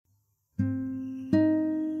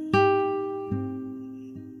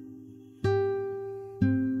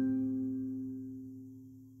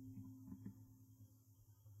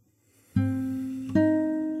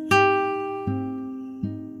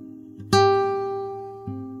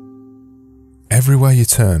Everywhere you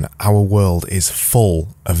turn, our world is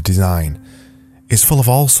full of design. It's full of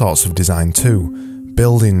all sorts of design too.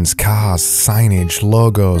 Buildings, cars, signage,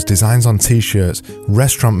 logos, designs on t-shirts,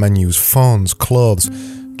 restaurant menus, phones, clothes,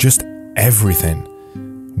 just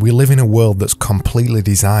everything. We live in a world that's completely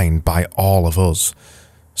designed by all of us.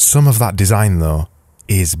 Some of that design, though,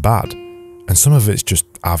 is bad, and some of it's just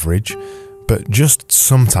average, but just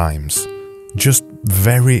sometimes, just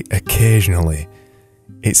very occasionally,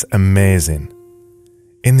 it's amazing.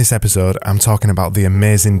 In this episode, I'm talking about the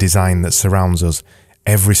amazing design that surrounds us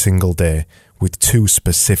every single day with two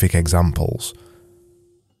specific examples.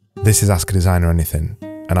 This is Ask a Designer Anything,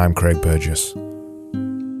 and I'm Craig Burgess.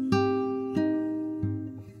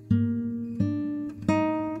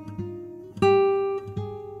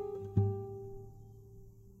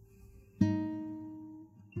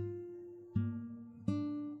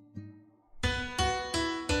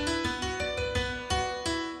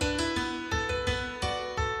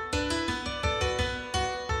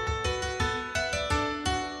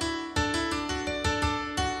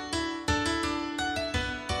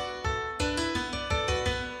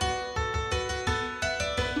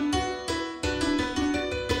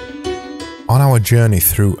 On our journey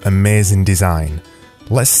through amazing design,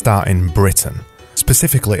 let's start in Britain,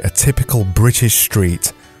 specifically a typical British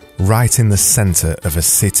street right in the centre of a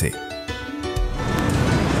city.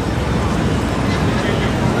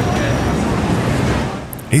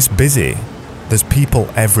 It's busy. There's people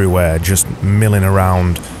everywhere just milling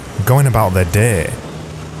around, going about their day.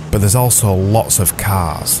 But there's also lots of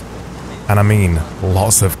cars. And I mean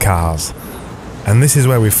lots of cars. And this is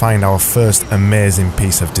where we find our first amazing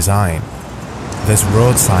piece of design. There's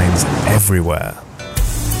road signs everywhere.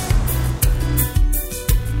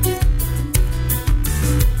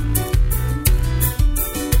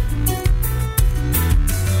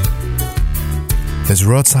 There's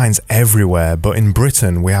road signs everywhere, but in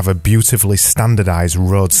Britain we have a beautifully standardised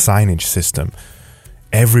road signage system.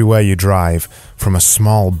 Everywhere you drive, from a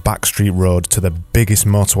small backstreet road to the biggest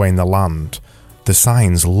motorway in the land, the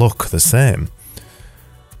signs look the same.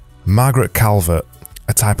 Margaret Calvert,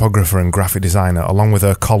 a typographer and graphic designer, along with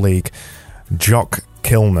her colleague Jock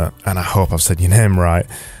Kilner, and I hope I've said your name right,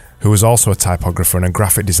 who was also a typographer and a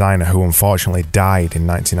graphic designer who unfortunately died in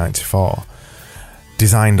 1994,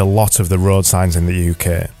 designed a lot of the road signs in the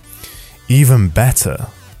UK. Even better,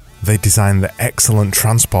 they designed the excellent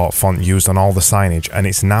transport font used on all the signage, and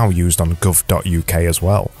it's now used on gov.uk as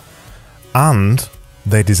well. And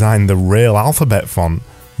they designed the Rail alphabet font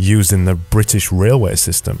used in the British railway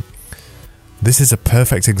system. This is a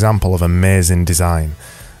perfect example of amazing design.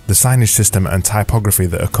 The signage system and typography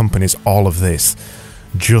that accompanies all of this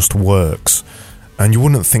just works, and you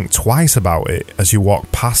wouldn't think twice about it as you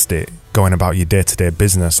walk past it, going about your day-to-day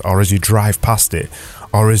business, or as you drive past it,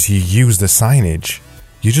 or as you use the signage.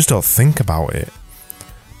 You just don't think about it.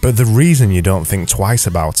 But the reason you don't think twice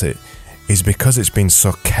about it is because it's been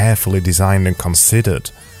so carefully designed and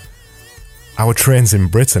considered. Our trains in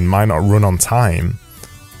Britain might not run on time,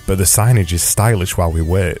 but the signage is stylish while we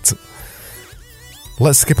wait.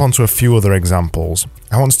 Let's skip on to a few other examples.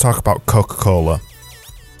 I want to talk about Coca-Cola.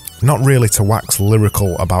 Not really to wax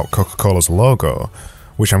lyrical about Coca-Cola's logo,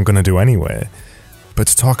 which I'm going to do anyway, but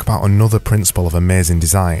to talk about another principle of amazing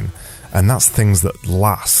design, and that's things that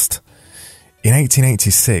last. In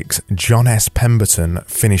 1886, John S. Pemberton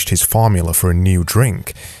finished his formula for a new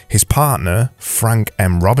drink. His partner, Frank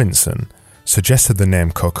M. Robinson, suggested the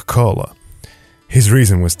name Coca-Cola. His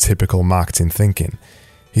reason was typical marketing thinking.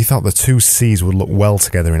 He thought the two C's would look well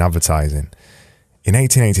together in advertising. In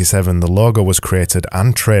 1887, the logo was created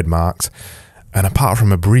and trademarked, and apart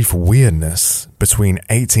from a brief weirdness between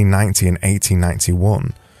 1890 and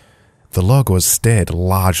 1891, the logo has stayed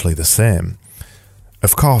largely the same.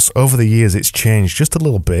 Of course, over the years it's changed just a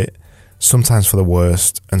little bit, sometimes for the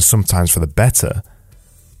worst and sometimes for the better,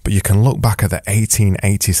 but you can look back at the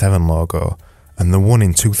 1887 logo and the one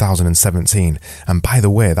in 2017, and by the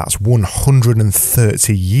way, that's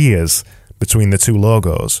 130 years between the two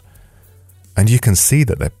logos, and you can see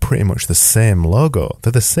that they're pretty much the same logo.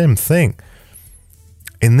 They're the same thing.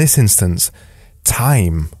 In this instance,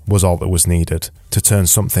 time was all that was needed to turn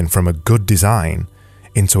something from a good design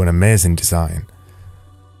into an amazing design.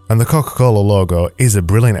 And the Coca-Cola logo is a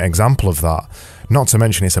brilliant example of that, not to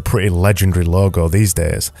mention it's a pretty legendary logo these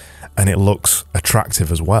days, and it looks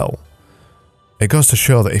attractive as well. It goes to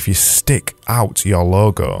show that if you stick out your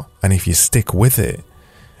logo, and if you stick with it,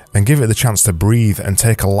 and give it the chance to breathe and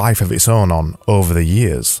take a life of its own on over the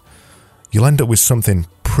years, you'll end up with something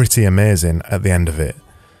pretty amazing at the end of it.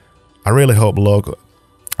 I really hope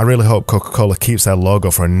Coca-Cola keeps their logo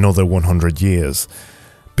for another 100 years,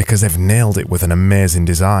 because they've nailed it with an amazing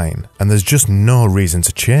design and there's just no reason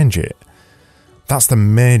to change it. That's the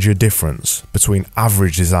major difference between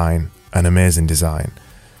average design and amazing design.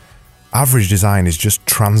 Average design is just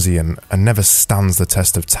transient and never stands the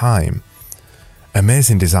test of time.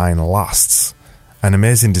 Amazing design lasts, and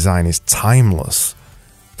amazing design is timeless.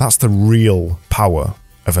 That's the real power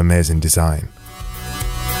of amazing design.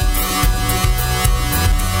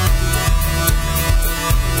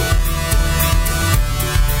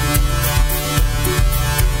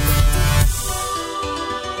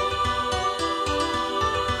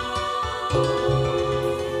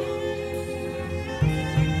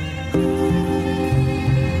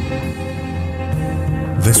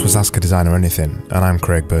 This was Ask a Designer Anything, and I'm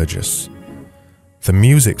Craig Burgess. The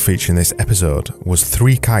music featuring this episode was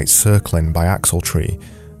Three Kites Circling by Axletree,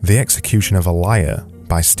 The Execution of a Liar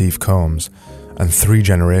by Steve Combs, and Three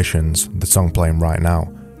Generations, the song playing right now,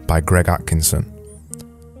 by Greg Atkinson.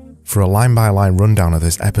 For a line-by-line rundown of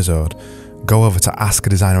this episode, go over to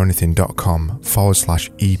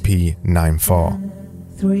askadesignerinanything.com/EP94.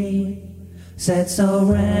 Three said so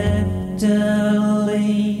randomly.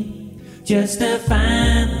 Just a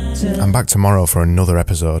phantom. I'm back tomorrow for another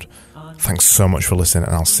episode. Thanks so much for listening,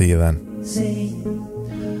 and I'll see you then.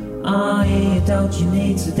 Oh, yeah, don't you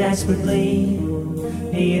need so desperately?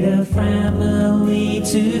 Need a family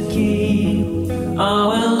to keep.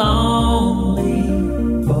 Oh, a lonely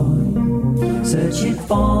boy searching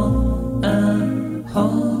for a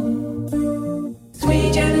home.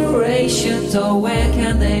 Three generations, oh, where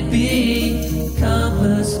can they be?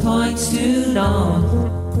 Compass points to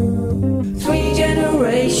north. Three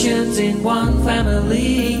generations in one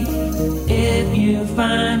family. If you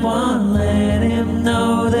find one, let him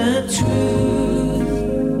know the truth.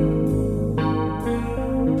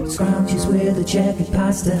 Scrounges with a checkered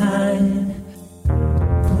past to hide.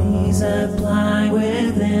 Please apply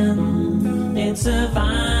within. It's a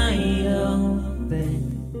vine.